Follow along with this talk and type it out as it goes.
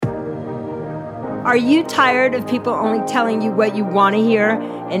Are you tired of people only telling you what you want to hear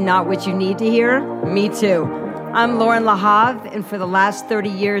and not what you need to hear? Me too. I'm Lauren LaHave, and for the last 30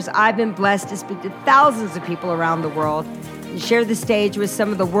 years, I've been blessed to speak to thousands of people around the world and share the stage with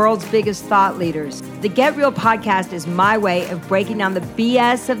some of the world's biggest thought leaders. The Get Real podcast is my way of breaking down the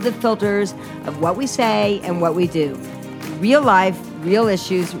BS of the filters of what we say and what we do. Real life, real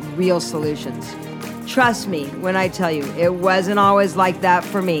issues, real solutions. Trust me when I tell you, it wasn't always like that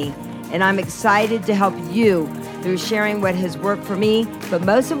for me. And I'm excited to help you through sharing what has worked for me, but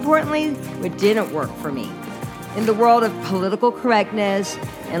most importantly, what didn't work for me. In the world of political correctness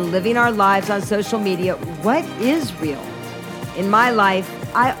and living our lives on social media, what is real? In my life,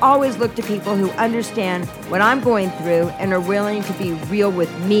 I always look to people who understand what I'm going through and are willing to be real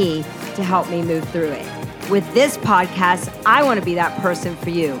with me to help me move through it. With this podcast, I want to be that person for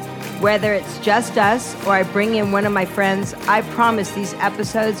you. Whether it's just us or I bring in one of my friends, I promise these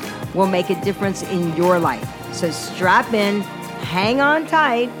episodes will make a difference in your life. So strap in, hang on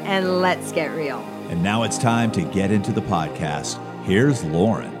tight, and let's get real. And now it's time to get into the podcast. Here's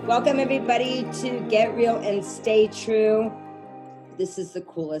Lauren. Welcome, everybody, to Get Real and Stay True. This is the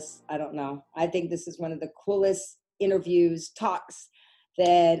coolest, I don't know. I think this is one of the coolest interviews, talks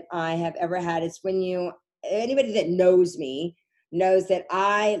that I have ever had. It's when anybody that knows me knows that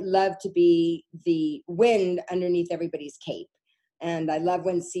I love to be the wind underneath everybody's cape. And I love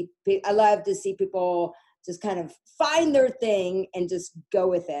to see people just kind of find their thing and just go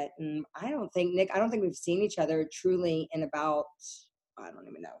with it. And I don't think we've seen each other truly in about, I don't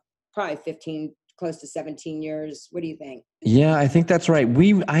even know, probably 15, close to 17 years. What do you think? Yeah, I think that's right.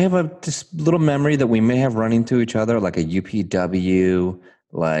 I have a just little memory that we may have run into each other like a UPW,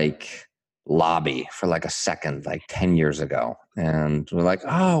 lobby for like a second, like 10 years ago. And we're like,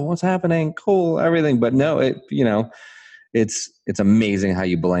 oh, what's happening? Cool, everything. But no, it's amazing how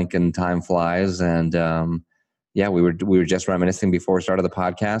you blink and time flies. And we were just reminiscing before we started the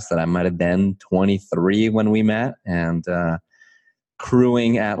podcast that I might have been 23 when we met and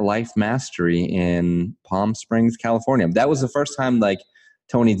crewing at Life Mastery in Palm Springs, California. That was the first time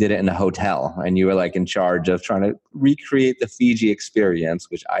Tony did it in a hotel, and you were in charge of trying to recreate the Fiji experience,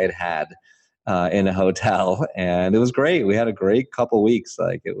 which I had in a hotel, and it was great. We had a great couple weeks.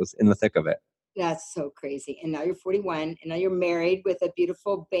 It was in the thick of it. That's so crazy. And now you're 41, and now you're married with a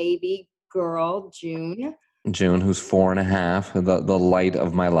beautiful baby girl, June, who's 4.5, the light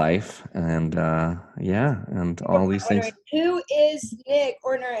of my life. And and all these things. Who is Nick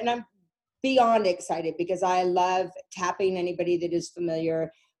Ortner? And I'm beyond excited because I love tapping. Anybody that is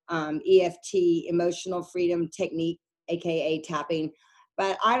familiar, EFT, emotional freedom technique, AKA tapping.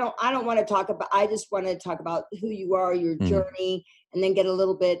 But I don't want to talk about, I just want to talk about who you are, your journey, and then get a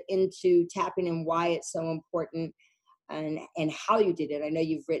little bit into tapping and why it's so important and how you did it. I know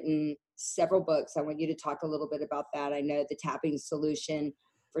you've written several books. I want you to talk a little bit about that. I know the tapping solution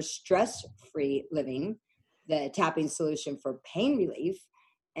for stress-free living, the tapping solution for pain relief,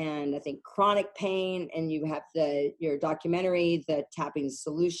 and I think chronic pain, and you have your documentary, The Tapping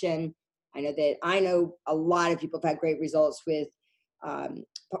Solution. I know a lot of people have had great results with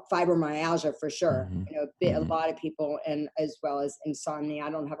fibromyalgia for sure. A lot of people, and as well as insomnia. I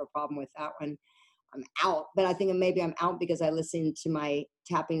don't have a problem with that one. I'm out, but I think maybe I'm out because I listen to my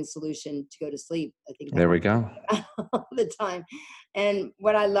tapping solution to go to sleep. I think there we go all the time. And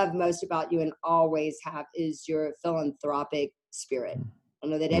what I love most about you and always have is your philanthropic spirit. I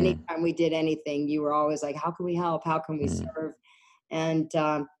know that anytime we did anything, you were always like, how can we help? How can we serve? And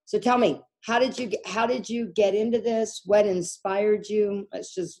so tell me, how did you get into this? What inspired you?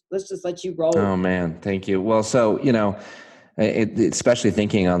 Let's just let you roll. Oh man, thank you. Well, so especially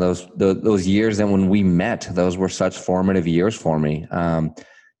thinking on those years that when we met, those were such formative years for me.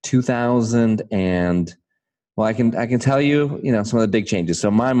 2000 and I can tell you, some of the big changes.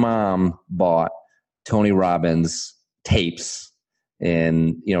 So my mom bought Tony Robbins tapes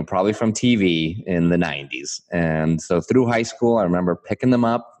in, probably from TV in the 90s. And so through high school, I remember picking them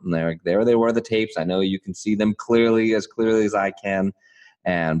up, and there they were, the tapes. I know you can see them clearly as I can,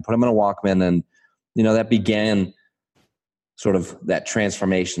 and put them in a Walkman. And, that began sort of that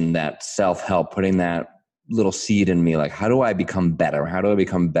transformation, that self-help, putting that little seed in me, how do I become better? How do I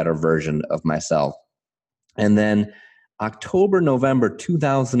become a better version of myself? And then November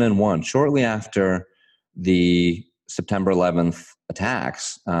 2001, shortly after the September 11th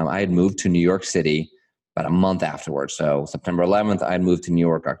attacks, I had moved to New York City about a month afterwards. So September 11th, I had moved to New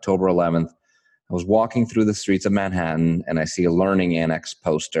York. October 11th, I was walking through the streets of Manhattan, and I see a Learning Annex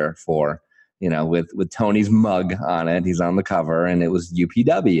poster for, with Tony's mug on it. He's on the cover, and it was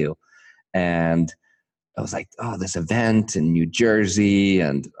UPW. And I was like, oh, this event in New Jersey,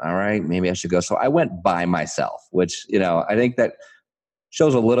 and all right, maybe I should go. So I went by myself, which, I think that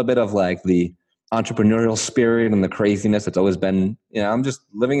shows a little bit of like the entrepreneurial spirit and the craziness. It's always been, I'm just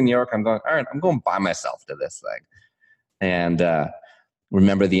living in New York. I'm going, all right, I'm going by myself to this thing. And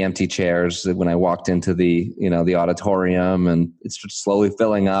remember the empty chairs when I walked into the, the auditorium, and it's just slowly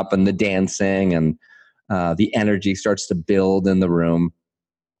filling up, and the dancing, and the energy starts to build in the room.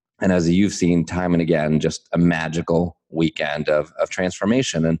 And as you've seen time and again, just a magical weekend of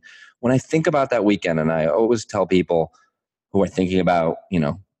transformation. And when I think about that weekend, and I always tell people who are thinking about,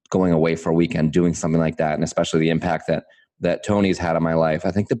 going away for a weekend, doing something like that, and especially the impact that Tony's had on my life, I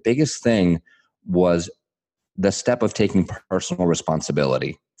think the biggest thing was the step of taking personal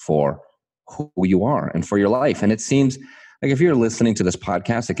responsibility for who you are and for your life. And it seems like if you're listening to this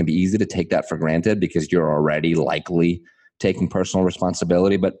podcast, it can be easy to take that for granted because you're already likely taking personal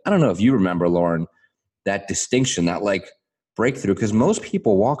responsibility. But I don't know if you remember, Lauren, that distinction, that like breakthrough, because most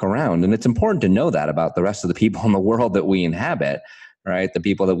people walk around, and it's important to know that about the rest of the people in the world that we inhabit, right? The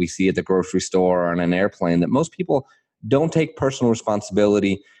people that we see at the grocery store or on an airplane, that most people don't take personal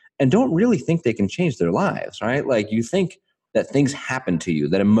responsibility and don't really think they can change their lives, right? Like you think that things happen to you,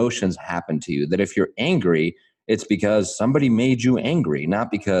 that emotions happen to you, that if you're angry, it's because somebody made you angry,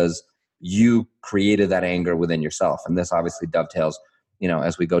 not because you created that anger within yourself. And this obviously dovetails,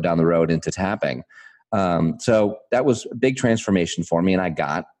 as we go down the road into tapping. So that was a big transformation for me. And I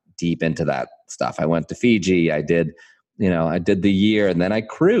got deep into that stuff. I went to Fiji. I did the year, and then I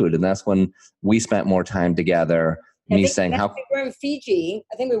crewed. And that's when we spent more time together. Me saying how we were in Fiji.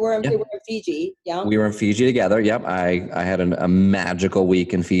 I think we were in Fiji. Yeah. We were in Fiji together. Yep. I had a magical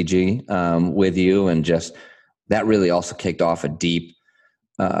week in Fiji with you. And just that really also kicked off a deep,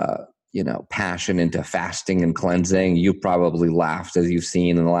 passion into fasting and cleansing. You probably laughed as you've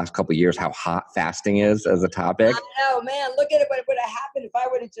seen in the last couple of years how hot fasting is as a topic. I know, man. Look at it. What would have happened if I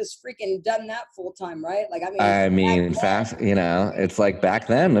would have just freaking done that full time, right? Like, fast. It's like back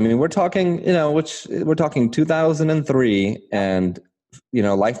then. I mean, we're talking, we're talking 2003, and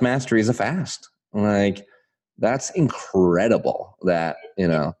Life Mastery is a fast. Like, that's incredible. That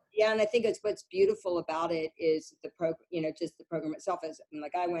Yeah, and I think it's what's beautiful about it is the program, just the program itself.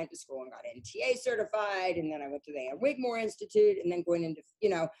 Like I went to school and got NTA certified, and then I went to the Wigmore Institute, and then going into,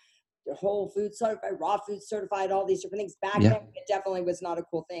 the whole food certified, raw food certified, all these different things. Back then, it definitely was not a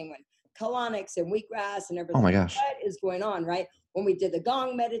cool thing when colonics and wheatgrass and everything. Oh my gosh. What is going on, right? When we did the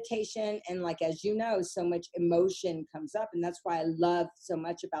gong meditation, and like, as you know, so much emotion comes up. And that's why I love so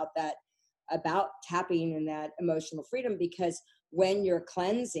much about that, about tapping and that emotional freedom, because when you're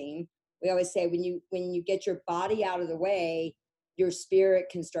cleansing, we always say when you get your body out of the way, your spirit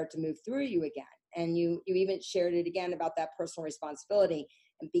can start to move through you again. And you even shared it again about that personal responsibility.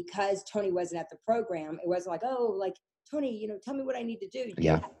 And because Tony wasn't at the program, it wasn't like, oh, like, Tony, tell me what I need to do. You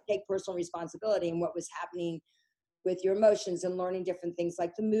have to take personal responsibility and what was happening with your emotions, and learning different things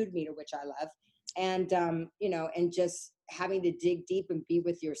like the mood meter, which I love. And, and just having to dig deep and be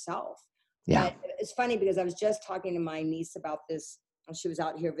with yourself. Yeah. But it's funny because I was just talking to my niece about this. She was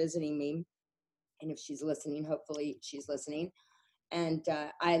out here visiting me, and if she's listening, hopefully she's listening. And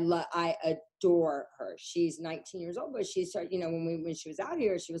I adore her. She's 19 years old, but she started, when she was out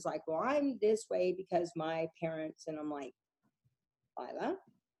here, she was like, well, I'm this way because my parents. And I'm like, Lila,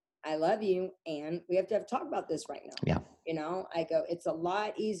 I love you, and we have to talk about this right now. Yeah. I go, it's a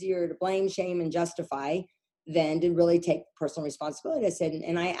lot easier to blame, shame, and justify than to really take personal responsibility. I said,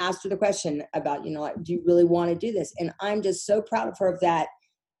 and I asked her the question about, like, do you really want to do this? And I'm just so proud of her of that,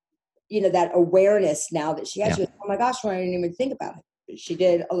 that awareness now that she has. She goes, oh my gosh, I didn't even think about it. She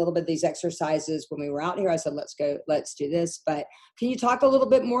did a little bit of these exercises when we were out here. I said, let's do this. But can you talk a little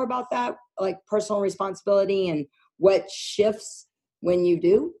bit more about that, like personal responsibility and what shifts when you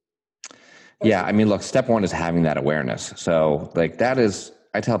do? Yeah. I mean, look, step one is having that awareness. So like that is,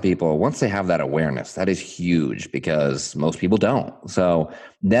 I tell people once they have that awareness, that is huge because most people don't. So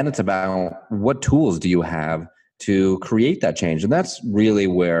then it's about what tools do you have to create that change? And that's really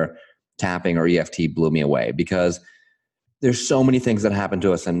where tapping or EFT blew me away, because there's so many things that happen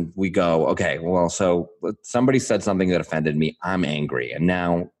to us and we go, okay, well, so somebody said something that offended me. I'm angry. And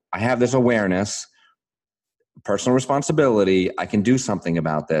now I have this awareness, personal responsibility. I can do something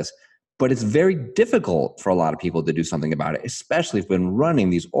about this. But it's very difficult for a lot of people to do something about it, especially if we've been running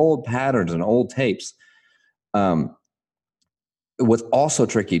these old patterns and old tapes. What's also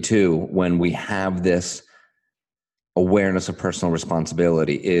tricky too, when we have this awareness of personal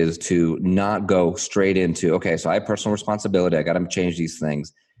responsibility, is to not go straight into, okay, so I have personal responsibility. I got to change these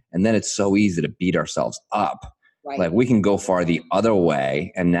things. And then it's so easy to beat ourselves up Right. Like we can go far the other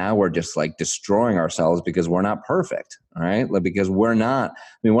way. And now we're just like destroying ourselves because we're not perfect. All right. Like, because we're not,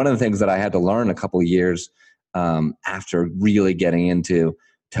 one of the things that I had to learn a couple of years after really getting into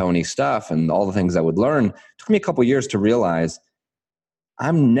Tony stuff and all the things I would learn, took me a couple of years to realize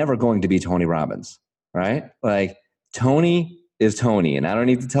I'm never going to be Tony Robbins. Right. Like Tony is Tony. And I don't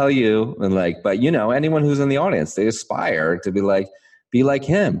need to tell you, and like, but anyone who's in the audience, they aspire to be like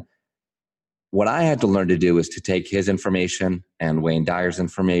him. What I had to learn to do is to take his information and Wayne Dyer's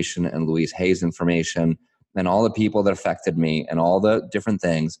information and Louise Hay's information and all the people that affected me and all the different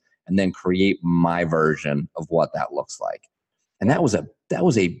things, and then create my version of what that looks like. And that was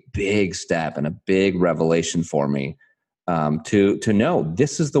a big step and a big revelation for me, to know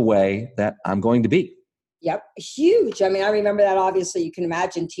this is the way that I'm going to be. Yep. Huge. I mean, I remember that. Obviously you can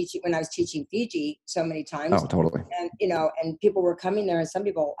imagine teaching when I was teaching Fiji so many times. Oh, totally. And, and people were coming there, and some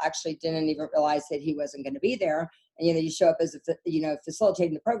people actually didn't even realize that he wasn't going to be there. And, you show up as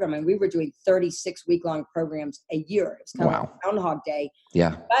facilitating the program, and we were doing 36 week-long programs a year. It was kind of like Groundhog Day.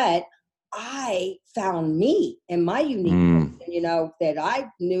 Yeah. But I found me and my uniqueness, that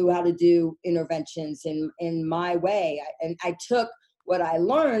I knew how to do interventions in my way. And I took what I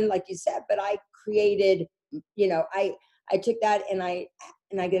learned, like you said, but I created, I took that and I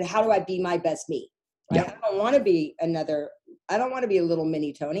did, how do I be my best me? Right? Yeah. I don't want to be a little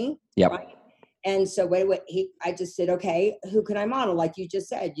mini Tony. Yep. Right? And so I just said, okay, who can I model? Like you just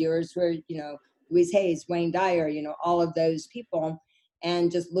said, yours were, Louise Hayes, Wayne Dyer, all of those people,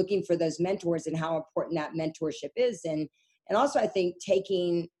 and just looking for those mentors and how important that mentorship is. And also I think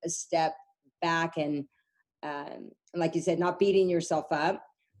taking a step back and like you said, not beating yourself up,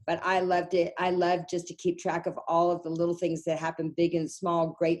 but I loved it. I love just to keep track of all of the little things that happen, big and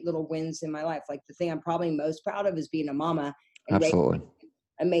small, great little wins in my life. Like the thing I'm probably most proud of is being a mama and Absolutely.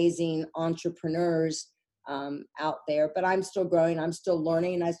 Amazing entrepreneurs out there. But I'm still growing. I'm still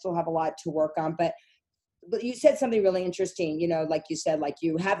learning, and I still have a lot to work on. But you said something really interesting. Like you said, like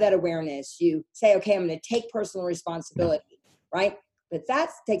you have that awareness. You say, okay, I'm going to take personal responsibility, right? But that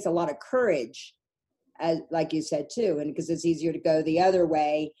takes a lot of courage. Like you said too, and because it's easier to go the other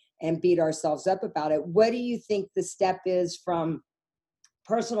way and beat ourselves up about it. What do you think the step is from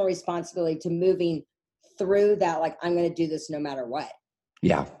personal responsibility to moving through that? Like, I'm going to do this no matter what.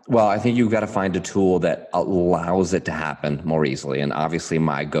 Yeah. Well, I think you've got to find a tool that allows it to happen more easily. And obviously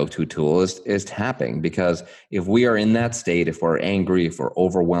my go-to tool is tapping, because if we are in that state, if we're angry, if we're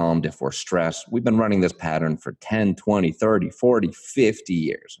overwhelmed, if we're stressed, we've been running this pattern for 10, 20, 30, 40, 50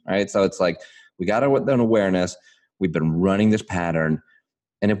 years, right? So it's like, we got an awareness. We've been running this pattern.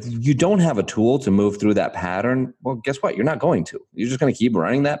 And if you don't have a tool to move through that pattern, well, guess what? You're not going to. You're just going to keep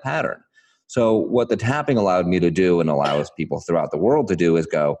running that pattern. So what the tapping allowed me to do, and allows people throughout the world to do, is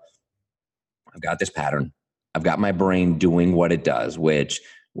go, I've got this pattern. I've got my brain doing what it does, which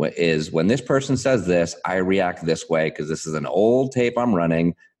is when this person says this, I react this way because this is an old tape I'm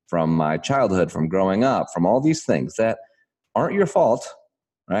running from my childhood, from growing up, from all these things that aren't your fault,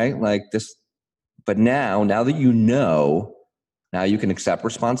 right? Like this. But now that now you can accept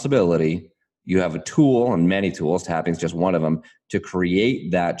responsibility. You have a tool, and many tools, tapping is just one of them, to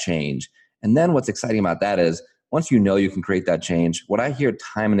create that change. And then what's exciting about that is once you can create that change, what I hear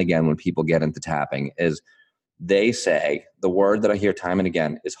time and again when people get into tapping is they say, the word that I hear time and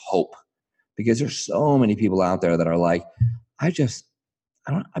again is hope. Because there's so many people out there that are like, I've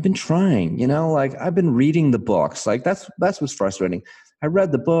been trying, like I've been reading the books. Like that's what's frustrating. I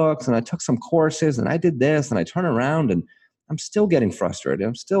read the books and I took some courses and I did this, and I turn around and I'm still getting frustrated.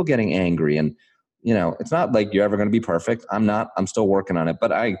 I'm still getting angry. And, it's not like you're ever going to be perfect. I'm not. I'm still working on it.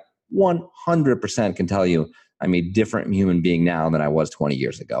 But I 100% can tell you I'm a different human being now than I was 20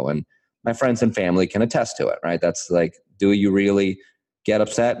 years ago. And my friends and family can attest to it, right? That's like, do you really get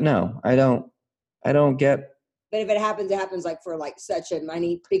upset? No, I don't. I don't get. But if it happens like for like such a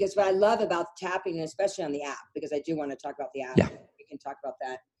money, because what I love about tapping, especially on the app, because I do want to talk about the app. Yeah. We can talk about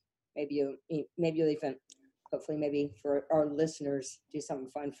that. Maybe you'll even, hopefully maybe for our listeners, do something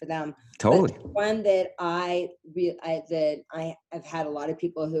fun for them. Totally. But one that I have had a lot of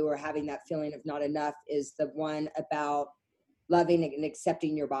people who are having that feeling of not enough is the one about loving and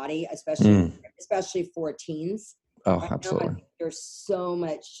accepting your body, especially for teens. Oh, absolutely. There's so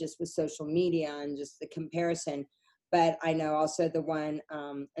much just with social media and just the comparison. But I know also the one,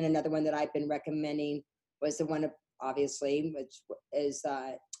 and another one that I've been recommending was the one, obviously, which is,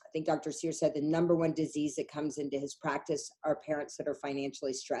 I think Dr. Sear said the number one disease that comes into his practice are parents that are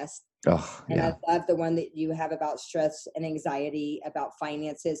financially stressed. Oh, yeah. And I love the one that you have about stress and anxiety, about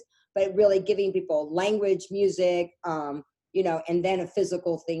finances, but really giving people language, music, and then a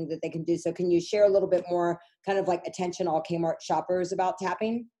physical thing that they can do. So can you share a little bit more kind of like attention all Kmart shoppers about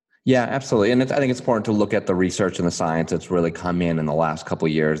tapping? Yeah, absolutely. And I think it's important to look at the research and the science that's really come in the last couple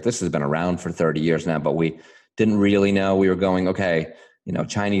of years. This has been around for 30 years now, but we didn't really know. We were going, okay,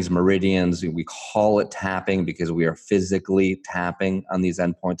 Chinese meridians, we call it tapping because we are physically tapping on these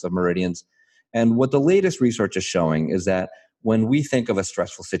endpoints of meridians. And what the latest research is showing is that when we think of a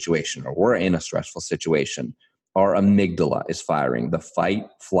stressful situation, or we're in a stressful situation, our amygdala is firing, the fight,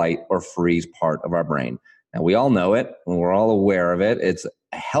 flight, or freeze part of our brain. Now, we all know it, and we're all aware of it. It's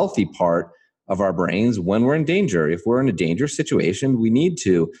a healthy part of our brains when we're in danger. If we're in a dangerous situation, we need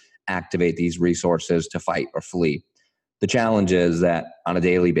to activate these resources to fight or flee. The challenge is that on a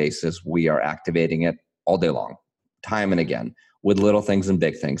daily basis, we are activating it all day long, time and again, with little things and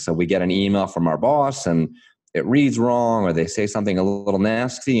big things. So we get an email from our boss and it reads wrong, or they say something a little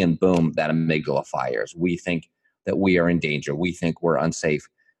nasty, and boom, that amygdala fires. We think that we are in danger. We think we're unsafe.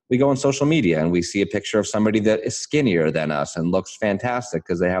 We go on social media and we see a picture of somebody that is skinnier than us and looks fantastic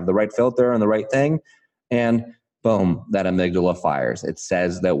because they have the right filter and the right thing. And boom, that amygdala fires. It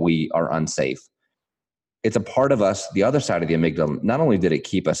says that we are unsafe. It's a part of us, the other side of the amygdala. Not only did it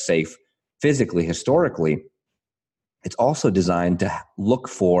keep us safe physically, historically, it's also designed to look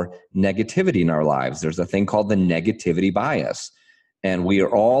for negativity in our lives. There's a thing called the negativity bias. And we are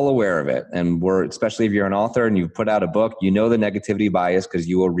all aware of it. And especially if you're an author and you've put out a book, the negativity bias because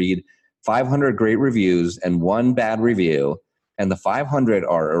you will read 500 great reviews and one bad review, and the 500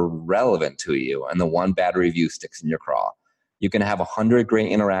 are irrelevant to you, and the one bad review sticks in your craw. You can have 100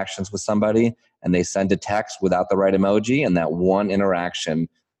 great interactions with somebody, and they send a text without the right emoji, and that one interaction,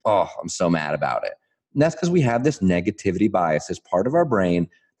 I'm so mad about it. And that's because we have this negativity bias as part of our brain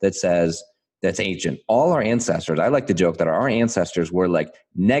that says, that's ancient. All our ancestors, I like to joke that our ancestors were like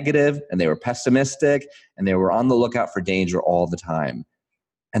negative and they were pessimistic and they were on the lookout for danger all the time.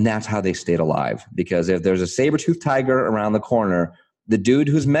 And that's how they stayed alive. Because if there's a saber-toothed tiger around the corner, the dude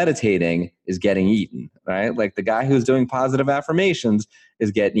who's meditating is getting eaten, right? Like the guy who's doing positive affirmations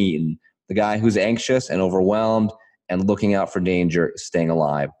is getting eaten. The guy who's anxious and overwhelmed and looking out for danger is staying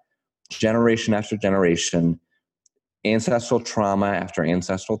alive. Generation after generation, ancestral trauma after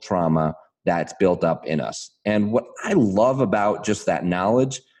ancestral trauma, that's built up in us. And what I love about just that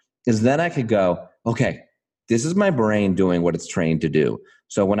knowledge is then I could go, okay, this is my brain doing what it's trained to do.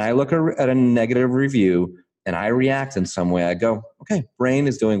 So when I look at a negative review and I react in some way, I go, okay, brain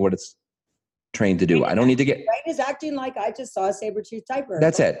is doing what it's trained to do. I don't need to get... Brain is acting like I just saw a saber-toothed tiger.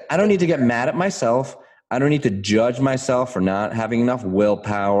 That's it. I don't need to get mad at myself. I don't need to judge myself for not having enough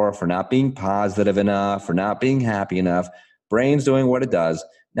willpower, for not being positive enough, for not being happy enough. Brain's doing what it does.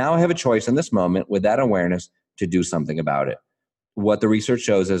 Now I have a choice in this moment with that awareness to do something about it. What the research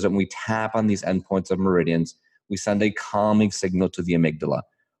shows is that when we tap on these endpoints of meridians, we send a calming signal to the amygdala.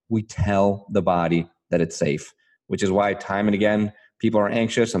 We tell the body that it's safe, which is why time and again, people are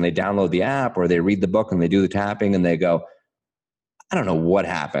anxious and they download the app or they read the book and they do the tapping and they go, I don't know what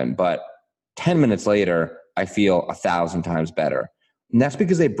happened, but 10 minutes later, I feel 1,000 times better. And that's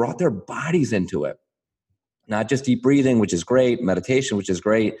because they brought their bodies into it. Not just deep breathing, which is great, meditation, which is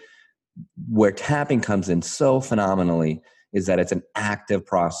great. Where tapping comes in so phenomenally is that it's an active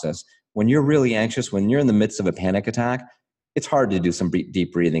process. When you're really anxious, when you're in the midst of a panic attack, it's hard to do some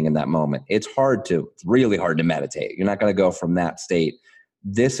deep breathing in that moment. It's really hard to meditate. You're not going to go from that state.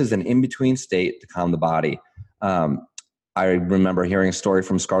 This is an in-between state to calm the body. I remember hearing a story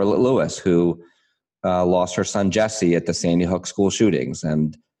from Scarlett Lewis, who lost her son Jesse at the Sandy Hook school shootings.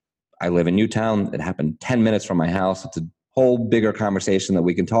 And I live in Newtown. It happened 10 minutes from my house. It's a whole bigger conversation that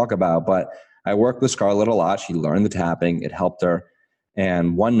we can talk about. But I worked with Scarlett a lot. She learned the tapping. It helped her.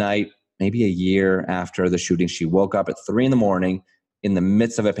 And one night, maybe a year after the shooting, she woke up at 3 a.m. in the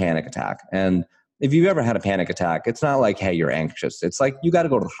midst of a panic attack. And if you've ever had a panic attack, it's not like, hey, you're anxious. It's like you got to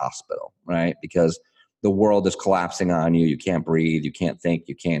go to the hospital, right? Because the world is collapsing on you. You can't breathe. You can't think.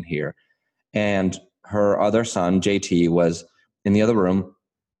 You can't hear. And her other son, JT, was in the other room.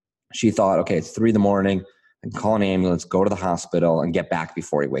 She thought, okay, it's 3 a.m. I can call an ambulance, go to the hospital, and get back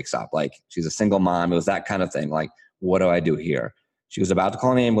before he wakes up. Like, she's a single mom. It was that kind of thing. Like, what do I do here? She was about to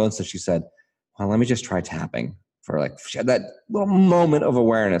call an ambulance, and she said, well, let me just try tapping. She had that little moment of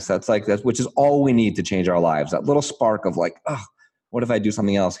awareness. Which is all we need to change our lives. That little spark of like, oh, what if I do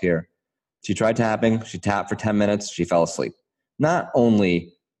something else here? She tried tapping. She tapped for 10 minutes. She fell asleep. Not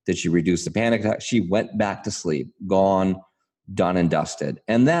only did she reduce the panic attack, she went back to sleep, gone, done and dusted.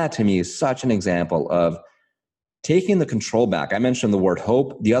 And that to me is such an example of taking the control back. I mentioned the word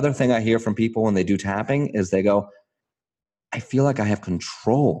hope. The other thing I hear from people when they do tapping is they go, I feel like I have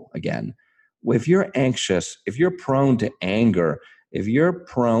control again. if you're anxious, if you're prone to anger, if you're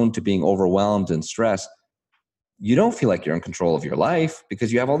prone to being overwhelmed and stressed, you don't feel like you're in control of your life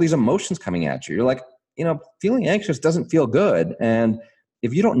because you have all these emotions coming at you. You're like, feeling anxious doesn't feel good. And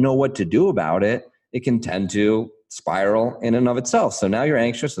if you don't know what to do about it, it can tend to spiral in and of itself. So now you're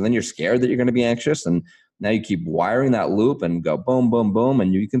anxious, and then you're scared that you're going to be anxious. And now you keep wiring that loop and go boom, boom, boom.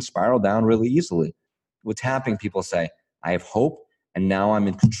 And you can spiral down really easily. With tapping, people say, I have hope, and now I'm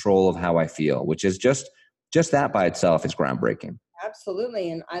in control of how I feel, which is just that by itself is groundbreaking.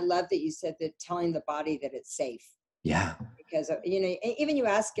 Absolutely. And I love that you said that, telling the body that it's safe. Yeah. Because, even you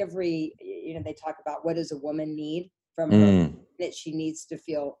ask they talk about, what does a woman need from her, that she needs to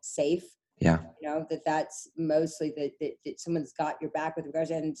feel safe. Yeah. That's mostly that someone's got your back with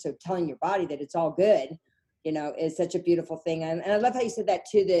regards. And so telling your body that it's all good, is such a beautiful thing. And I love how you said that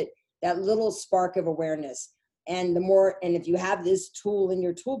too, that little spark of awareness. And and if you have this tool in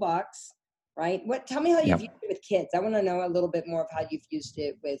your toolbox, right? Tell me how you've used it with kids. I want to know a little bit more of how you've used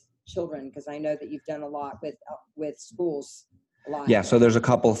it with children, because I know that you've done a lot with schools. A lot. Yeah. So there's a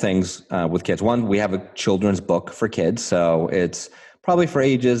couple things with kids. One, we have a children's book for kids. So it's probably for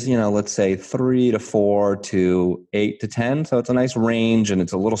ages, let's say 3 to 4 to 8 to 10. So it's a nice range, and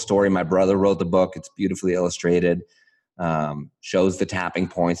it's a little story. My brother wrote the book. It's beautifully illustrated. Shows the tapping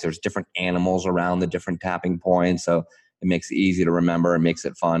points. There's different animals around the different tapping points. So it makes it easy to remember and makes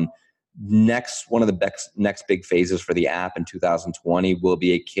it fun. One of the next big phases for the app in 2020 will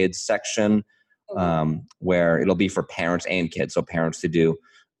be a kids section, where it'll be for parents and kids. So parents to do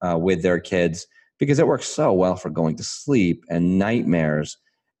with their kids, because it works so well for going to sleep and nightmares.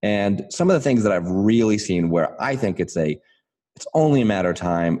 And some of the things that I've really seen where I think it's only a matter of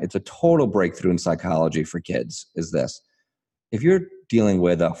time, it's a total breakthrough in psychology for kids, is this. If you're dealing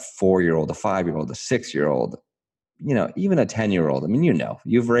with a 4-year-old, a 5-year-old, a 6-year-old, even a 10-year-old,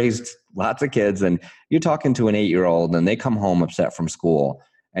 you've raised lots of kids, and you're talking to an 8-year-old and they come home upset from school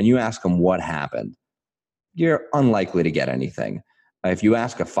and you ask them what happened, you're unlikely to get anything. If you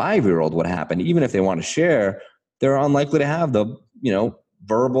ask a 5-year-old what happened, even if they want to share, they're unlikely to have the,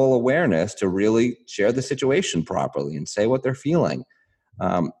 verbal awareness to really share the situation properly and say what they're feeling.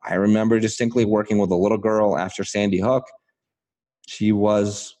 I remember distinctly working with a little girl after Sandy Hook. She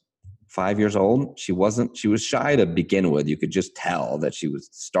was 5 years old. She was shy to begin with. You could just tell that she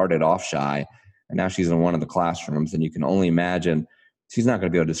started off shy, and now she's in one of the classrooms, and you can only imagine she's not going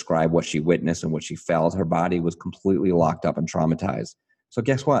to be able to describe what she witnessed and what she felt. Her body was completely locked up and traumatized. So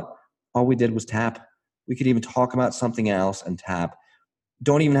guess what? All we did was tap. We could even talk about something else and tap.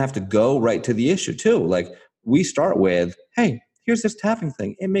 Don't even have to go right to the issue too. Like, we start with, hey, here's this tapping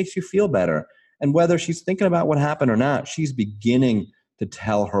thing. It makes you feel better. And whether she's thinking about what happened or not, she's beginning to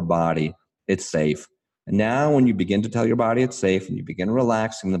tell her body it's safe. And now when you begin to tell your body it's safe and you begin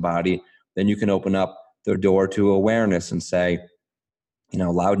relaxing the body, then you can open up the door to awareness and say,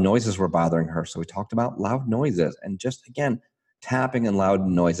 loud noises were bothering her. So we talked about loud noises, and just, again, tapping and loud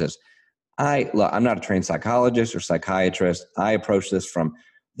noises. I'm not a trained psychologist or psychiatrist. I approach this from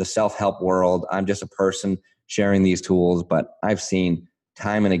the self-help world. I'm just a person sharing these tools, but I've seen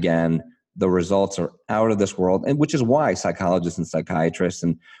time and again, the results are out of this world, and which is why psychologists and psychiatrists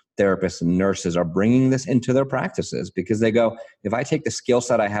and therapists and nurses are bringing this into their practices, because they go, if I take the skill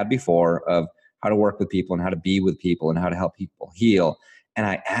set I had before of how to work with people and how to be with people and how to help people heal, and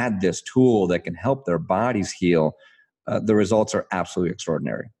I add this tool that can help their bodies heal, the results are absolutely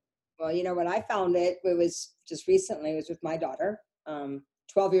extraordinary. Well, when I found it was just recently. It was with my daughter,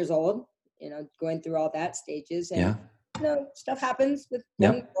 12 years old, going through all that stages. And, stuff happens with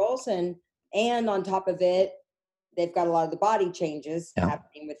young girls. And on top of it, they've got a lot of the body changes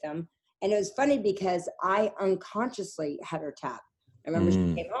happening with them. And it was funny because I unconsciously had her tap. I remember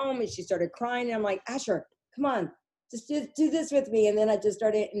she came home and she started crying. And I'm like, Asher, come on, just do this with me. And then I just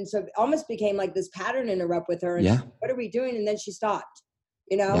started. And so it almost became like this pattern interrupt with her. And she, what are we doing? And then she stopped.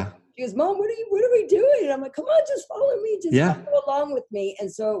 She goes, Mom, what are we doing? And I'm like, come on, just follow me. Just follow along with me.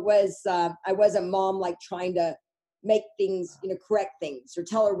 And so it was, I wasn't mom, like trying to make things, correct things or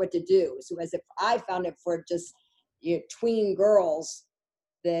tell her what to do. So as if I found it for just tween girls,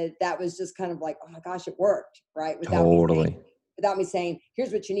 that was just kind of like, oh my gosh, it worked. Right. Without me saying,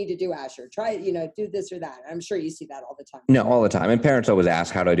 here's what you need to do, Asher. Try, do this or that. I'm sure you see that all the time. No, all the time. And parents always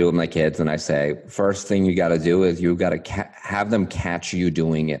ask, how do I do it with my kids? And I say, first thing you got to do is you got to have them catch you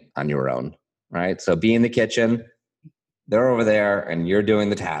doing it on your own, right? So be in the kitchen, they're over there, and you're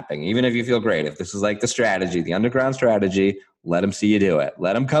doing the tapping. Even if you feel great, if this is like the strategy, the underground strategy, let them see you do it.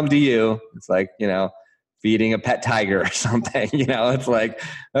 Let them come to you. It's like, feeding a pet tiger or something. It's like,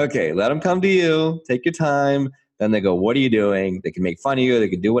 okay, let them come to you. Take your time. Then they go, what are you doing? They can make fun of you. They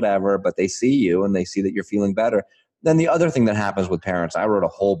can do whatever, but they see you and they see that you're feeling better. Then the other thing that happens with parents, I wrote a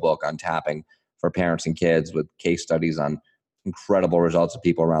whole book on tapping for parents and kids with case studies on incredible results that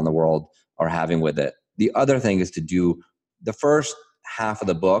people around the world are having with it. The other thing is to do the first half of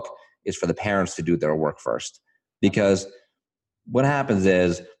the book is for the parents to do their work first. Because what happens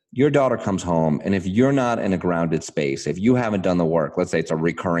is your daughter comes home, and if you're not in a grounded space, if you haven't done the work, let's say it's a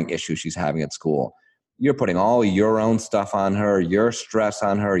recurring issue she's having at school, you're putting all your own stuff on her, your stress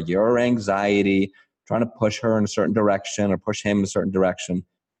on her, your anxiety, trying to push her in a certain direction or push him in a certain direction.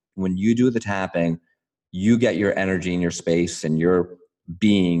 When you do the tapping, you get your energy in your space and your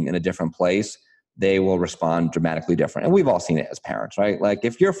being in a different place, they will respond dramatically different. And we've all seen it as parents, right? Like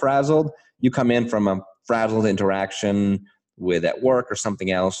if you're frazzled, you come in from a frazzled interaction with at work or something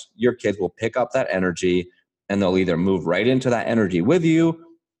else, your kids will pick up that energy and they'll either move right into that energy with you,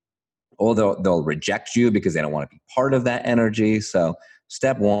 or they'll reject you because they don't want to be part of that energy. So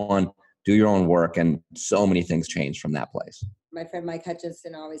step one, do your own work, and so many things change from that place. My friend Mike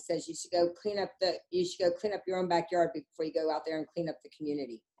Hutchinson always says you should go clean up your own backyard before you go out there and clean up the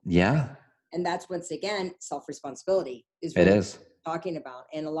community. Yeah. And that's, once again, self-responsibility is what it is what we're talking about.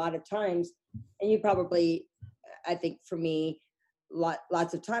 And a lot of times, and you probably, I think for me,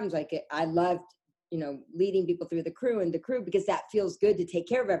 lots of times, like I loved, leading people through the crew because that feels good to take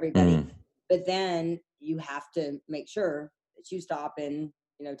care of everybody. But then you have to make sure that you stop and,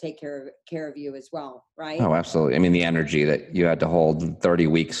 take care of you as well. Right. Oh, absolutely. I mean, the energy that you had to hold in 30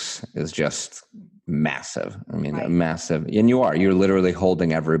 weeks is just massive. I mean, right. Massive. And you're literally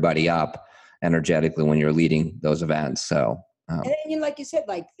holding everybody up energetically when you're leading those events. So, and then, like you said,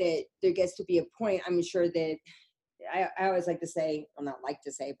 like that there gets to be a point, I'm sure that I always like to say, well, not like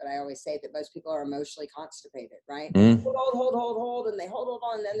to say, but I always say that most people are emotionally constipated, right? Hold, and they hold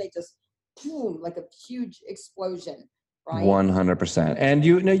on, and then they just boom, like a huge explosion, right? 100%. And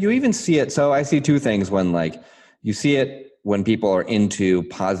you even see it. So I see two things when you see it when people are into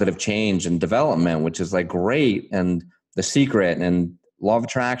positive change and development, which is great, and The Secret and Law of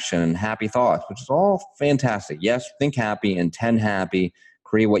Attraction and happy thoughts, which is all fantastic. Yes, think happy, intend happy,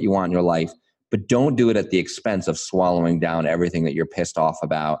 create what you want in your life, but don't do it at the expense of swallowing down everything that you're pissed off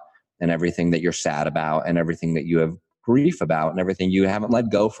about and everything that you're sad about and everything that you have grief about and everything you haven't let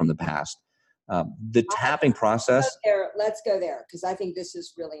go from the past. The tapping process. Let's go there, because I think this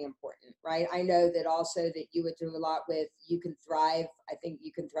is really important, right? I know that also that you would do a lot with You Can Thrive. I think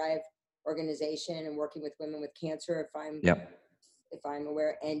You Can Thrive organization and working with women with cancer, if I'm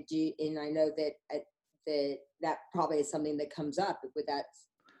aware, and I know that probably is something that comes up with that.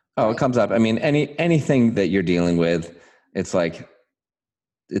 Oh, it comes up. I mean, anything that you're dealing with, it's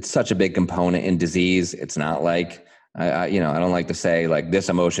such a big component in disease. It's not I don't like to say this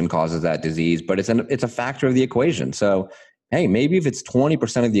emotion causes that disease, but it's a factor of the equation. So, hey, maybe if it's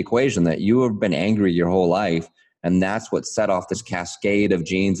 20% of the equation that you have been angry your whole life, and that's what set off this cascade of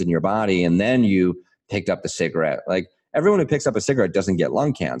genes in your body, and then you picked up the cigarette. Everyone who picks up a cigarette doesn't get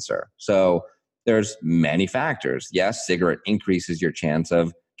lung cancer. So there's many factors. Yes, cigarette increases your chance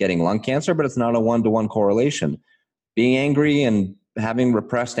of getting lung cancer, but it's not a one-to-one correlation. Being angry and having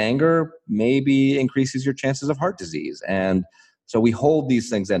repressed anger maybe increases your chances of heart disease. And so we hold these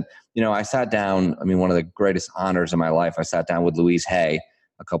things. And, I sat down, one of the greatest honors in my life, I sat down with Louise Hay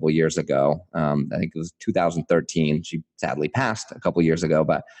a couple of years ago. I think it was 2013. She sadly passed a couple of years ago,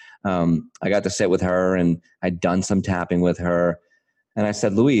 but I got to sit with her and I'd done some tapping with her. And I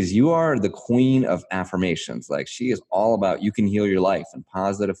said, Louise, you are the queen of affirmations. She is all about you can heal your life and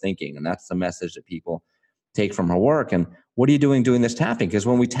positive thinking. And that's the message that people take from her work. And what are you doing this tapping? Because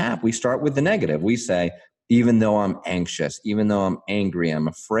when we tap, we start with the negative. We say, even though I'm anxious, even though I'm angry, I'm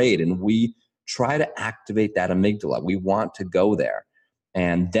afraid. And we try to activate that amygdala. We want to go there.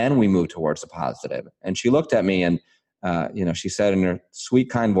 And then we move towards the positive. And she looked at me and, she said in her sweet,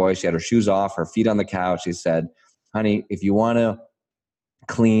 kind voice, she had her shoes off, her feet on the couch. She said, honey, if you want to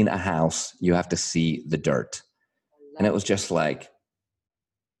clean a house, you have to see the dirt. And it was just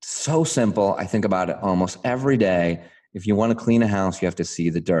so simple. I think about it almost every day. If you want to clean a house, you have to see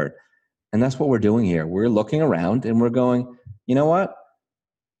the dirt. And that's what we're doing here. We're looking around and we're going, you know what?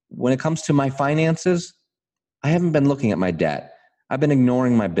 When it comes to my finances, I haven't been looking at my debt. I've been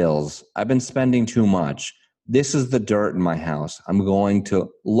ignoring my bills. I've been spending too much. This is the dirt in my house. I'm going to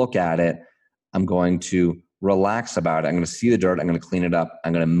look at it. I'm going to relax about it. I'm going to see the dirt. I'm going to clean it up.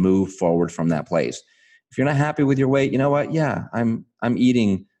 I'm going to move forward from that place. If you're not happy with your weight, you know what? Yeah, I'm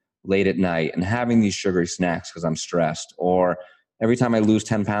eating late at night and having these sugary snacks because I'm stressed. Or every time I lose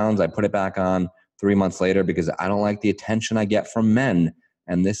 10 pounds, I put it back on 3 months later because I don't like the attention I get from men.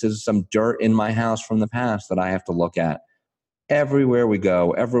 And this is some dirt in my house from the past that I have to look at. Everywhere we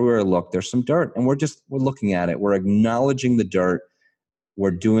go, everywhere we look, there's some dirt, and we're looking at it. We're acknowledging the dirt.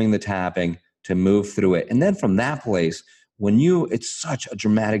 We're doing the tapping to move through it. And then from that place, it's such a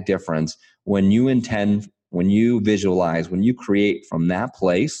dramatic difference when you intend, when you visualize, when you create from that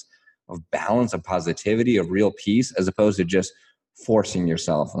place of balance, of positivity, of real peace, as opposed to just forcing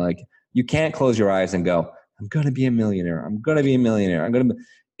yourself. Like, you can't close your eyes and go, I'm going to be a millionaire. I'm going to be a millionaire.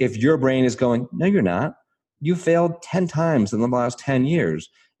 If your brain is going, no, you're not. You failed 10 times in the last 10 years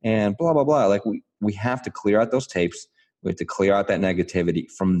and blah, blah, blah. Like, we have to clear out those tapes. We have to clear out that negativity.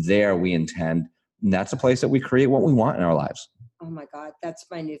 From there, we intend. And that's a place that we create what we want in our lives. Oh my God. That's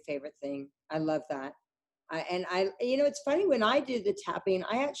my new favorite thing. I love that. It's funny, when I do the tapping,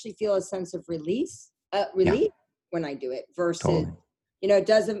 I actually feel a sense of relief when I do it versus, Totally. It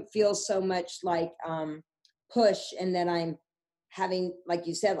doesn't feel so much like push. And then I'm having, like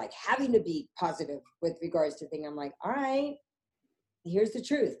you said, like having to be positive with regards to things. I'm like, all right, here's the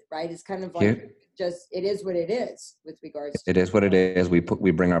truth, right? It's kind of like it is what it is with regards to it is what it is. We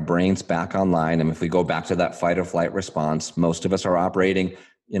bring our brains back online. And if we go back to that fight or flight response, most of us are operating,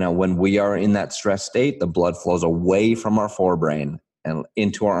 when we are in that stress state, the blood flows away from our forebrain and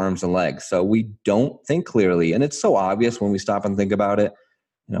into our arms and legs. So we don't think clearly. And it's so obvious when we stop and think about it.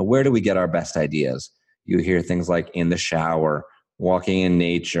 Where do we get our best ideas? You hear things like in the shower, walking in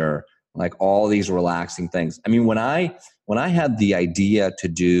nature, like all these relaxing things. I mean, when I had the idea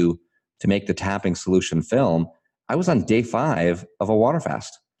to make the tapping solution film, I was on day 5 of a water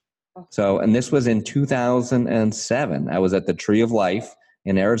fast. So, and this was in 2007. I was at the Tree of Life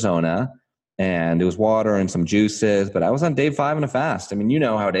in Arizona, and it was water and some juices, but I was on day 5 in a fast. I mean, you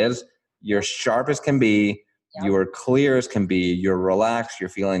know how it is. You're sharp as can be. Yep. You're clear as can be. You're relaxed. You're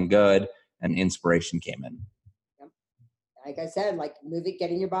feeling good. And inspiration came in. Yep. Like I said, like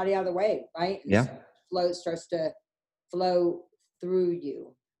getting your body out of the way, right? And flow starts to flow through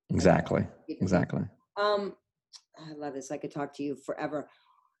you. Exactly. I love this. I could talk to you forever.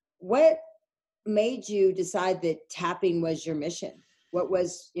 What made you decide that tapping was your mission? What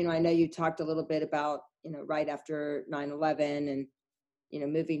was, I know you talked a little bit about, right after 9/11 and,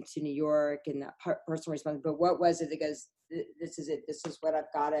 moving to New York and that personal responsibility, but what was it that goes, this is it. This is what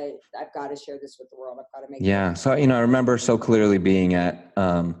I've got to share this with the world. I've got to make it. So, I remember so clearly being at,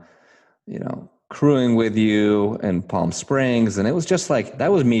 crewing with you in Palm Springs. And it was just like,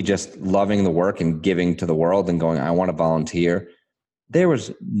 that was me just loving the work and giving to the world and going, I want to volunteer. There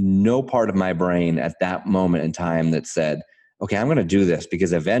was no part of my brain at that moment in time that said, okay, I'm going to do this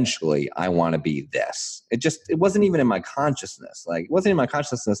because eventually I want to be this. It wasn't even in my consciousness. Like, it wasn't in my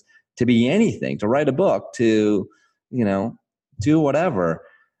consciousness to be anything, to write a book, to, do whatever.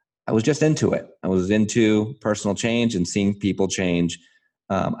 I was just into it. I was into personal change and seeing people change.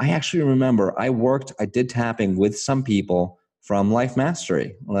 I actually remember I did tapping with some people from Life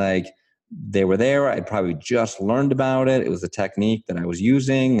Mastery. Like, they were there. I'd probably just learned about it. It was a technique that I was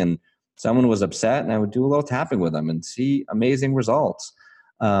using, and someone was upset, and I would do a little tapping with them and see amazing results.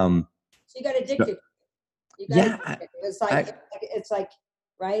 So you got addicted. It's like,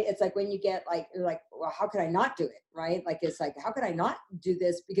 right? It's like when you get like, you're like, well, how could I not do it? Right? Like, it's like, how could I not do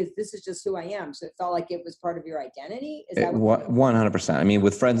this? Because this is just who I am. So it felt like it was part of your identity. Is that 100%? I mean,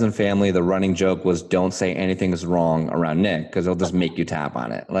 with friends and family, the running joke was, don't say anything is wrong around Nick, because he'll just make you tap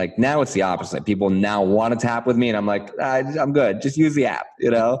on it. Like, now it's the opposite. People now want to tap with me, and I'm like, I'm good. Just use the app,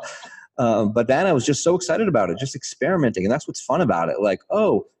 But then I was just so excited about it, just experimenting. And that's what's fun about it. Like,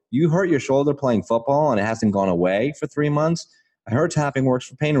 oh, you hurt your shoulder playing football and it hasn't gone away for 3 months. I heard tapping works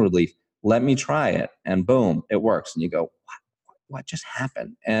for pain relief. Let me try it. And boom, it works. And you go, what just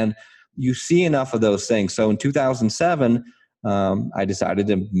happened? And you see enough of those things. So in 2007, I decided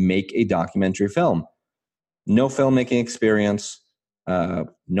to make a documentary film. No filmmaking experience,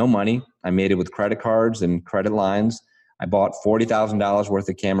 no money. I made it with credit cards and credit lines. I bought $40,000 worth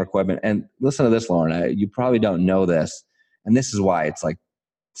of camera equipment. And listen to this, Lauren, you probably don't know this. And this is why it's like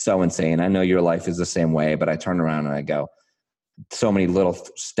so insane. I know your life is the same way, but I turn around and I go, so many little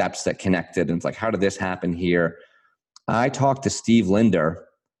steps that connected. And it's like, how did this happen here? I talked to Steve Linder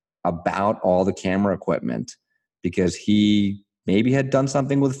about all the camera equipment because he maybe had done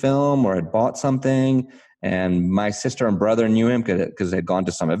something with film or had bought something. And my sister and brother knew him because they'd gone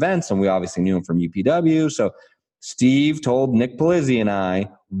to some events, and we obviously knew him from UPW. So Steve told Nick Palizzi and I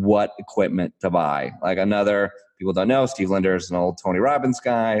what equipment to buy. Like, people don't know, Steve Linder is an old Tony Robbins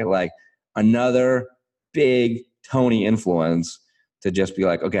guy, like another big Tony influence to just be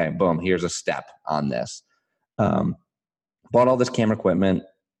like, okay, boom, here's a step on this. Bought all this camera equipment.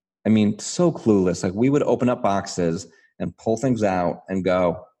 I mean, so clueless. Like, we would open up boxes and pull things out and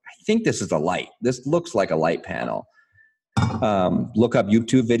go, I think this is a light. This looks like a light panel. Look up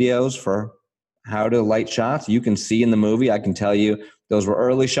YouTube videos for how to light shots. You can see in the movie, I can tell you those were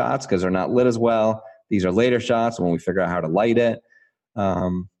early shots because they're not lit as well. These are later shots when we figure out how to light it.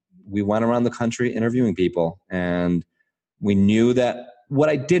 We went around the country interviewing people, and we knew that what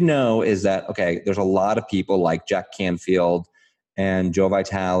I did know is that, okay, there's a lot of people like Jack Canfield and Joe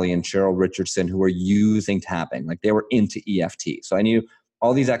Vitale and Cheryl Richardson who are using tapping. Like they were into EFT. So I knew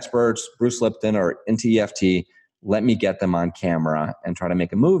all these experts, Bruce Lipton, are into EFT. Let me get them on camera and try to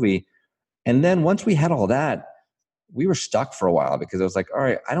make a movie. And then once we had all that, we were stuck for a while because it was like, all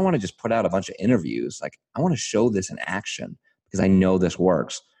right, I don't want to just put out a bunch of interviews. Like I want to show this in action because I know this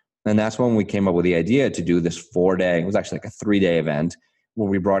works. And that's when we came up with the idea to do this 4-day, it was actually like a 3-day event where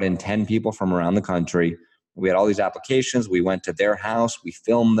we brought in 10 people from around the country. We had all these applications. We went to their house. We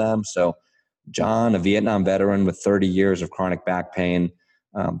filmed them. So John, a Vietnam veteran with 30 years of chronic back pain,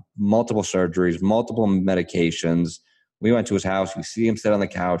 multiple surgeries, multiple medications. We went to his house. We see him sit on the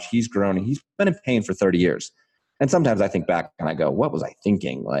couch. He's groaning. He's been in pain for 30 years. And sometimes I think back and I go, what was I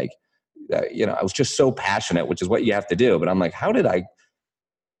thinking? Like, I was just so passionate, which is what you have to do. But I'm like, how did I,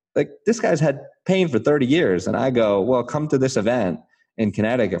 like, this guy's had pain for 30 years. And I go, well, come to this event in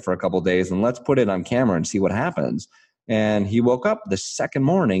Connecticut for a couple of days and let's put it on camera and see what happens. And he woke up the second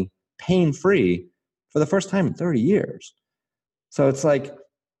morning pain-free for the first time in 30 years. So it's like,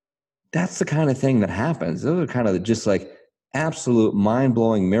 that's the kind of thing that happens. Those are kind of just like absolute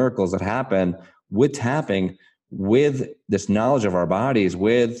mind-blowing miracles that happen with tapping, with this knowledge of our bodies,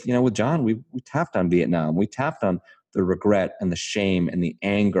 with John, we tapped on Vietnam. We tapped on the regret and the shame and the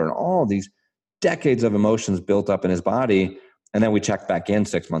anger and all these decades of emotions built up in his body. And then we checked back in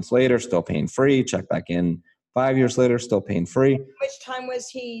 6 months later, still pain-free. Check back in 5 years later, still pain-free. Which time was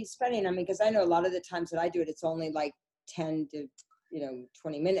he spending? I mean, because I know a lot of the times that I do it, it's only like 10 to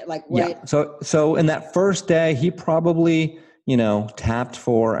 20 minutes. Like what? Yeah. So in that first day, he probably, tapped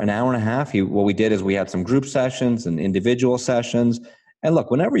for an hour and a half. What we did is we had some group sessions and individual sessions. And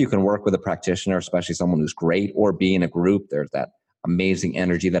look, whenever you can work with a practitioner, especially someone who's great, or be in a group, there's that amazing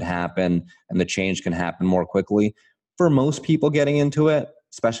energy that happen and the change can happen more quickly. For most people getting into it,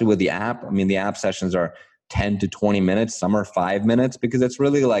 especially with the app, I mean, the app sessions are 10 to 20 minutes. Some are 5 minutes because it's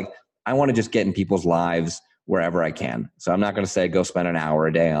really like, I want to just get in people's lives wherever I can. So I'm not going to say, go spend an hour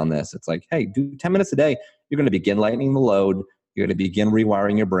a day on this. It's like, hey, do 10 minutes a day. You're going to begin lightening the load. You're going to begin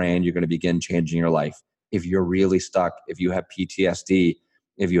rewiring your brain. You're going to begin changing your life. If you're really stuck, if you have PTSD,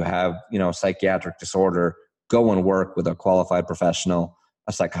 if you have, psychiatric disorder, go and work with a qualified professional,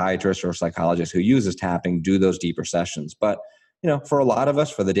 a psychiatrist or a psychologist who uses tapping, do those deeper sessions. But, for a lot of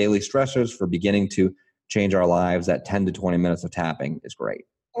us, for the daily stressors, for beginning to change our lives, that 10 to 20 minutes of tapping is great.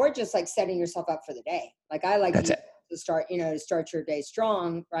 Or just like setting yourself up for the day. Like I like to start, to start your day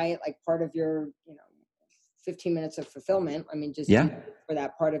strong, right? Like part of your, 15 minutes of fulfillment. I mean, just for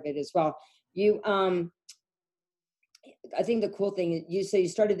that part of it as well. You, I think the cool thing is you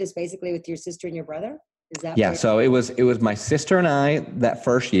started this basically with your sister and your brother. Is that? Yeah. So it was my sister and I that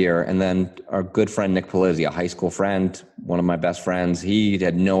first year. And then our good friend, Nick Polizzi, a high school friend, one of my best friends, he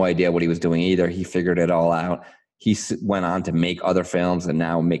had no idea what he was doing either. He figured it all out. He went on to make other films and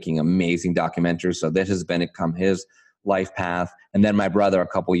now making amazing documentaries. So this has become his life path. And then my brother,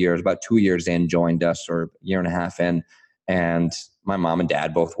 about 2 years in, joined us, or a year and a half in. And my mom and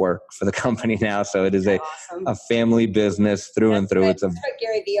dad both work for the company now. So it is a family business through and through. That's what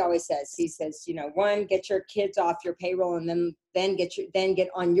Gary Vee always says. He says, one, get your kids off your payroll and then get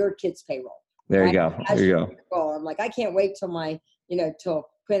on your kids' payroll. There you go. There you go. I'm like, I can't wait till till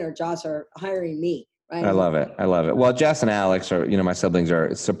Quinn or Josh are hiring me. Right? I love it. Well, Jess and Alex are, my siblings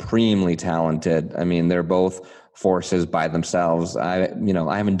are supremely talented. I mean, they're both forces by themselves. I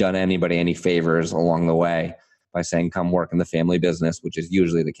haven't done anybody any favors along the way by saying, come work in the family business, which is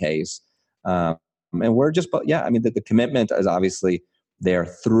usually the case. And we're just, the commitment is obviously there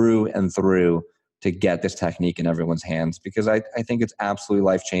through and through to get this technique in everyone's hands, because I think it's absolutely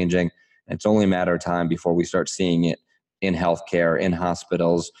life-changing. And it's only a matter of time before we start seeing it in healthcare, in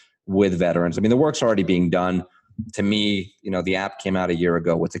hospitals, with veterans. I mean, the work's already being done. To me, the app came out a year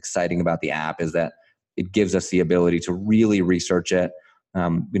ago. What's exciting about the app is that it gives us the ability to really research it.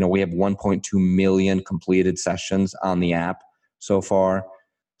 We have 1.2 million completed sessions on the app so far.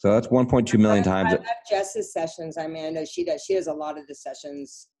 So that's 1.2 million times. I love Jess's sessions. I mean, I know she does. She does a lot of the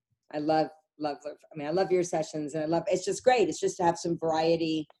sessions. I love. I love your sessions, and it's just great. It's just to have some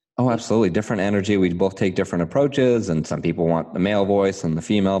variety. Oh, absolutely. Different energy. We both take different approaches, and some people want the male voice and the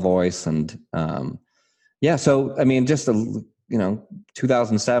female voice. And so, I mean, just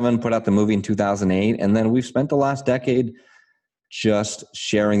 2007, put out the movie in 2008. And then we've spent the last decade just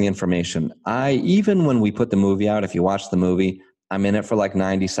sharing the information. Even when we put the movie out, if you watch the movie, I'm in it for like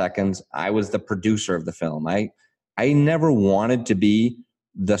 90 seconds. I was the producer of the film. I never wanted to be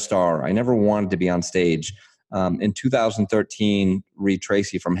the star. I never wanted to be on stage. In 2013, Reed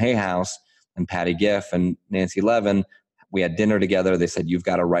Tracy from Hay House and Patty Giff and Nancy Levin, we had dinner together. They said, you've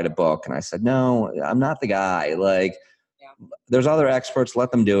got to write a book. And I said, no, I'm not the guy. There's other experts,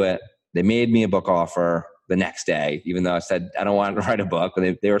 let them do it. They made me a book offer the next day, even though I said, I don't want to write a book,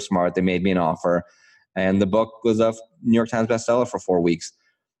 but they were smart. They made me an offer. And the book was a New York Times bestseller for 4 weeks.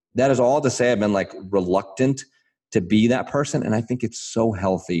 That is all to say I've been reluctant to be that person. And I think it's so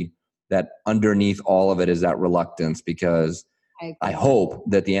healthy that underneath all of it is that reluctance, because I hope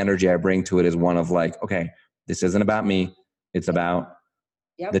that the energy I bring to it is one of okay, this isn't about me. It's about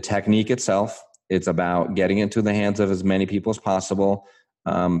the technique itself. It's about getting into the hands of as many people as possible.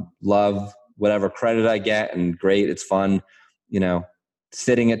 Love whatever credit I get, and great. It's fun,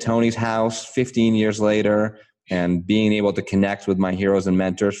 sitting at Tony's house 15 years later and being able to connect with my heroes and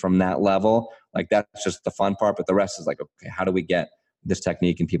mentors from that level. That's just the fun part. But the rest is okay, how do we get this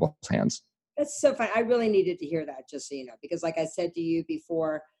technique in people's hands? That's so fun. I really needed to hear that, just so you know, because like I said to you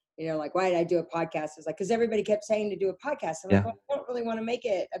before, why did I do a podcast? It's because everybody kept saying to do a podcast. I'm I don't really want to make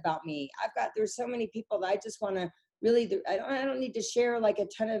it about me. There's so many people that I just want to really, I don't need to share a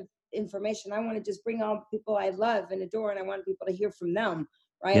ton of information. I want to just bring all people I love and adore, and I want people to hear from them,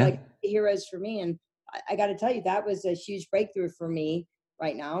 right? Yeah. The heroes for me. And I got to tell you, that was a huge breakthrough for me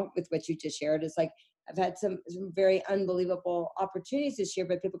right now with what you just shared. It's I've had some very unbelievable opportunities this year,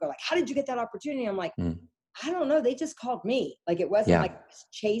 but people go how did you get that opportunity? I'm I don't know. They just called me. It wasn't I was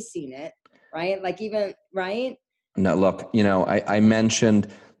chasing it, right? Even, right? No, look, I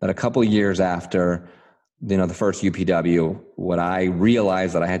mentioned that a couple of years after, the first UPW, what I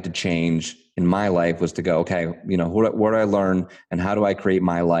realized that I had to change in my life was to go, okay, what do I learn and how do I create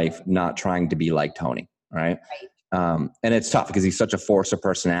my life not trying to be like Tony, right? And it's tough because he's such a force of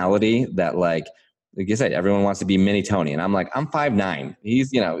personality that like you said, everyone wants to be mini Tony. And I'm I'm 5'9". He's,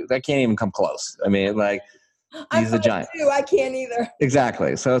 that can't even come close. I mean, he's a giant. I can't either.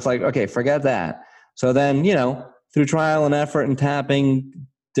 Exactly. So it's okay, forget that. So then, through trial and effort and tapping,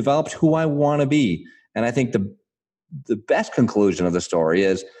 developed who I want to be. And I think the best conclusion of the story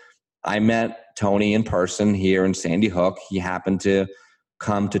is I met Tony in person here in Sandy Hook. He happened to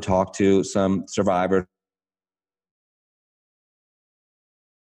come to talk to some survivors.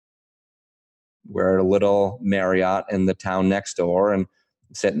 We're at a little Marriott in the town next door and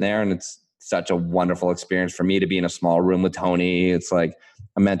sitting there, and it's such a wonderful experience for me to be in a small room with Tony. It's a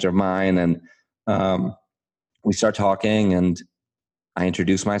mentor of mine. And we start talking and I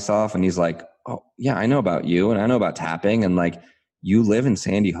introduce myself and he's oh yeah, I know about you and I know about tapping and you live in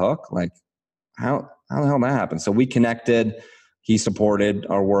Sandy Hook. How the hell that happened? So we connected. He supported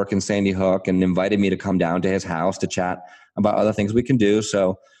our work in Sandy Hook and invited me to come down to his house to chat about other things we can do.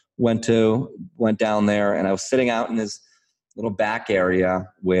 So went down there and I was sitting out in his little back area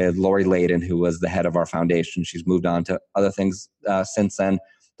with Lori Layden, who was the head of our foundation. She's moved on to other things since then.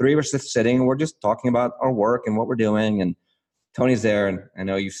 Three of us just sitting and we're just talking about our work and what we're doing. And Tony's there, and I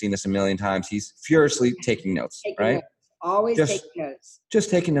know you've seen this a million times. He's furiously taking notes, right? Notes. Always taking notes. Just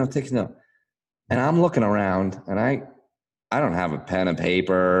taking notes. And I'm looking around, and I don't have a pen and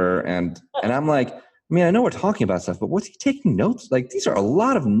paper, and I'm I know we're talking about stuff, but what's he taking notes? These are a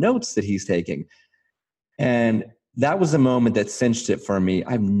lot of notes that he's taking. And that was the moment that cinched it for me.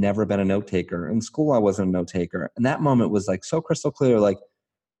 I've never been a note taker. In school, I wasn't a note taker. And that moment was so crystal clear,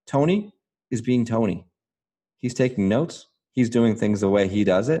 Tony is being Tony. He's taking notes. He's doing things the way he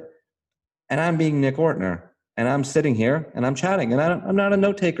does it. And I'm being Nick Ortner. And I'm sitting here and I'm chatting and I'm not a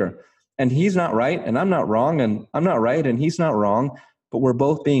note taker. And he's not right and I'm not wrong and I'm not right and he's not wrong. But we're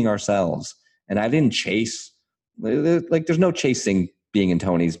both being ourselves. And I didn't chase. There's no chasing being in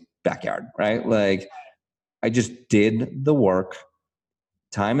Tony's backyard, right? I just did the work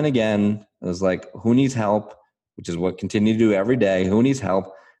time and again. It was who needs help, which is what I continue to do every day. Who needs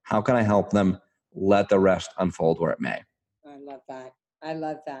help? How can I help them? Let the rest unfold where it may. I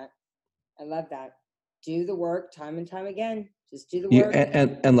love that. Do the work time and time again. Just do the work. Yeah,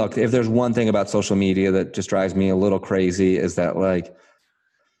 and look, if there's one thing about social media that just drives me a little crazy is that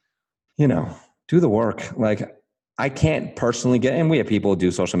do the work. I can't personally and we have people who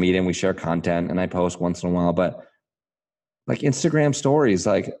do social media and we share content and I post once in a while, but Instagram stories,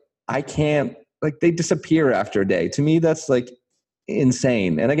 I can't, they disappear after a day. To me, that's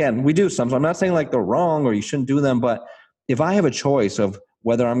insane. And again, we do some, so I'm not saying they're wrong or you shouldn't do them, but if I have a choice of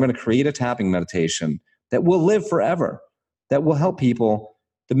whether I'm going to create a tapping meditation that will live forever, that will help people.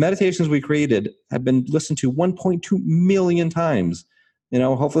 The meditations we created have been listened to 1.2 million times.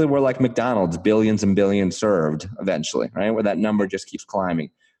 Hopefully we're like McDonald's, billions and billions served eventually, right? Where that number just keeps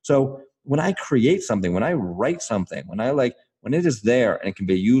climbing. So when I create something, when I write something, when it is there and it can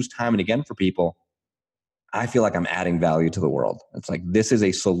be used time and again for people, I feel like I'm adding value to the world. It's like, this is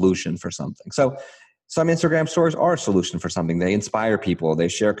a solution for something. So some Instagram stories are a solution for something. They inspire people. They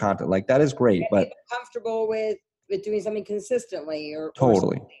share content. Like, that is great. But comfortable with doing something consistently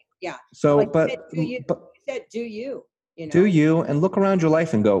totally. Or yeah. So, like but you said, do you, do you, and look around your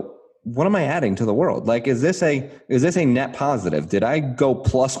life and go, what am I adding to the world? Like, is this a net positive? Did I go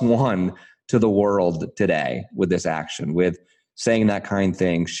 +1 to the world today with this action, with saying that kind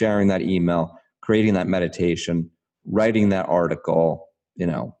thing, sharing that email, creating that meditation, writing that article,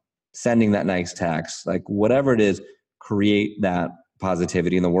 sending that nice text, like whatever it is, create that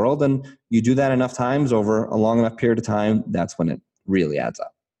positivity in the world. And you do that enough times over a long enough period of time, that's when it really adds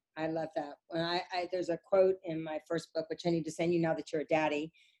up. I love that. When I there's a quote in my first book, which I need to send you now that you're a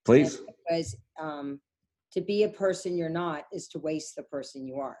daddy. Please. It was, to be a person you're not is to waste the person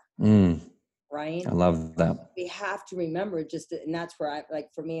you are. Right? I love that. We have to remember and that's where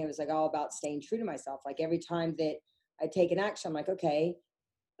for me, it was like all about staying true to myself. Like every time that I take an action, I'm like, okay,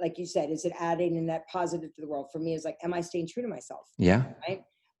 like you said, is it adding in that positive to the world? For me, it's like, am I staying true to myself? Yeah. Right.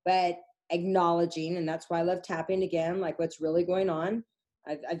 But acknowledging, and that's why I love tapping again, like what's really going on.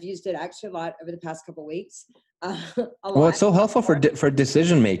 I've used it actually a lot over the past couple of weeks. Well, it's so helpful for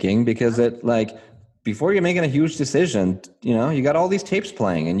decision making, because it, like, before you're making a huge decision, you got all these tapes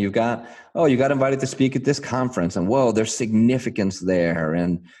playing, and you got invited to speak at this conference, and whoa, there's significance there,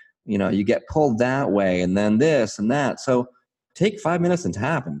 and you get pulled that way, and then this and that. So take 5 minutes and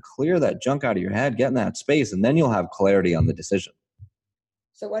tap and clear that junk out of your head, get in that space, and then you'll have clarity on the decision.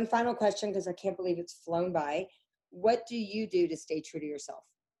 So one final question, because I can't believe it's flown by. What do you do to stay true to yourself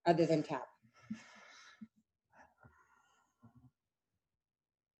other than tap?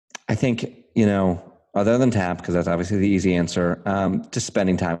 I think, other than tap, because that's obviously the easy answer, just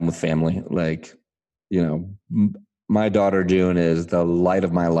spending time with family. Like, my daughter June is the light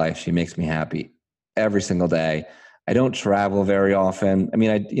of my life. She makes me happy every single day. I don't travel very often. I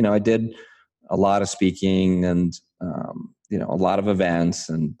mean, I did a lot of speaking and, a lot of events,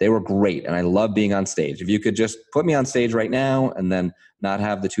 and they were great. And I love being on stage. If you could just put me on stage right now and then not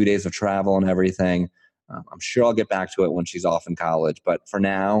have the 2 days of travel and everything, I'm sure I'll get back to it when she's off in college. But for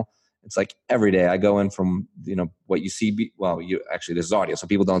now, it's like every day I go in from, what you see. This is audio, so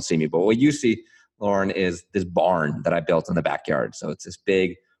people don't see me. But what you see, Lauren, is this barn that I built in the backyard. So it's this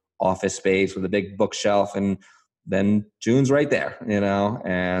big office space with a big bookshelf, and then June's right there,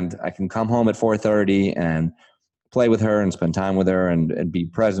 and I can come home at 4:30 and play with her and spend time with her and be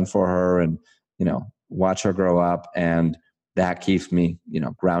present for her and, watch her grow up. And that keeps me,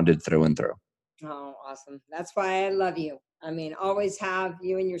 grounded through and through. Oh, awesome. That's why I love you. I mean, always have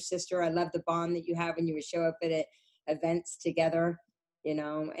you and your sister. I love the bond that you have when you would show up at events together,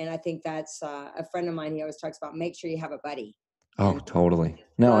 and I think that's a friend of mine. He always talks about, make sure you have a buddy. Oh, totally.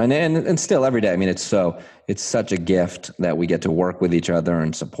 No. And still every day. I mean, it's such a gift that we get to work with each other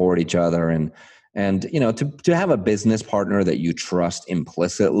and support each other. And to have a business partner that you trust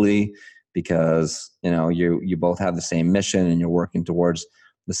implicitly, because, you both have the same mission and you're working towards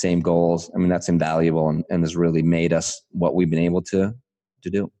the same goals. I mean, that's invaluable and has really made us what we've been able to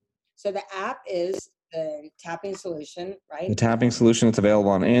do. So the app is the tapping solution, right? The tapping solution, it's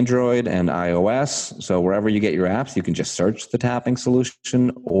available on Android and iOS. So wherever you get your apps, you can just search the tapping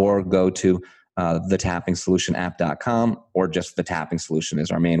solution or go to thetappingsolutionapp.com, or just the tapping solution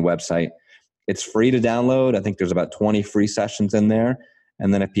is our main website. It's free to download. I think there's about 20 free sessions in there.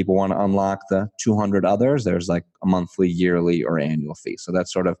 And then if people want to unlock the 200 others, there's like a monthly, yearly, or annual fee. So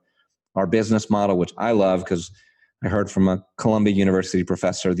that's sort of our business model, which I love, because I heard from a Columbia University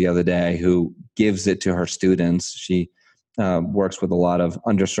professor the other day who gives it to her students. She works with a lot of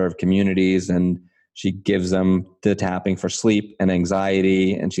underserved communities, and she gives them the tapping for sleep and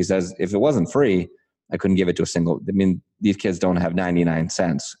anxiety. And she says, if it wasn't free, I couldn't give it to a single. I mean, these kids don't have 99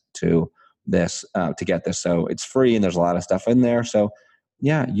 cents to this to get this. So it's free, and there's a lot of stuff in there. So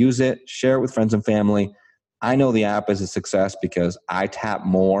yeah, use it, share it with friends and family. I know the app is a success because I tap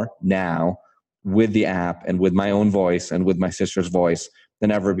more now with the app and with my own voice and with my sister's voice than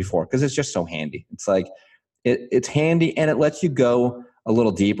ever before, because it's just so handy. It's like, it's handy, and it lets you go a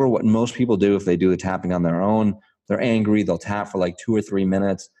little deeper. What most people do if they do the tapping on their own, they're angry, they'll tap for like 2 or 3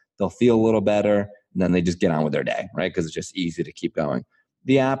 minutes, they'll feel a little better, and then they just get on with their day, right? Because it's just easy to keep going.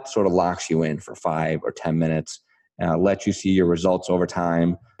 The app sort of locks you in for 5 or 10 minutes, lets you see your results over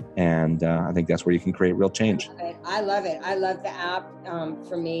time, And I think that's where you can create real change. I love it. I love the app.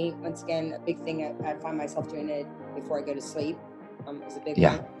 For me, once again, a big thing I find myself doing it before I go to sleep is a big one.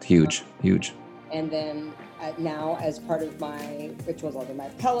 Yeah, huge. And then now, as part of my rituals, I'll do my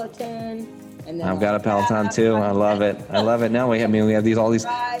Peloton. And then I've got a Peloton too. I love it. No, we have all these.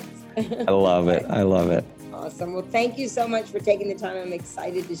 Rides. I love it. Awesome. Well, thank you so much for taking the time. I'm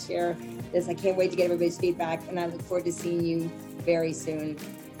excited to share this. I can't wait to get everybody's feedback, and I look forward to seeing you very soon.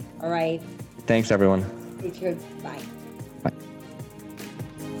 All right. Thanks, everyone. Take care. Bye. Bye.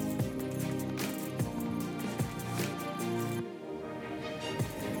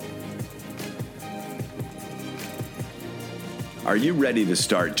 Are you ready to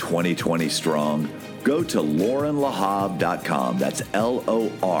start 2020 strong? Go to LaurenLahav.com. That's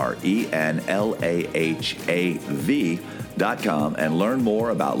LORENLAHAV.com and learn more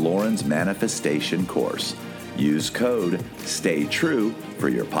about Lauren's manifestation course. Use code STAYTRUE for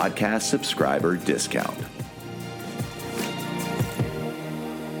your podcast subscriber discount.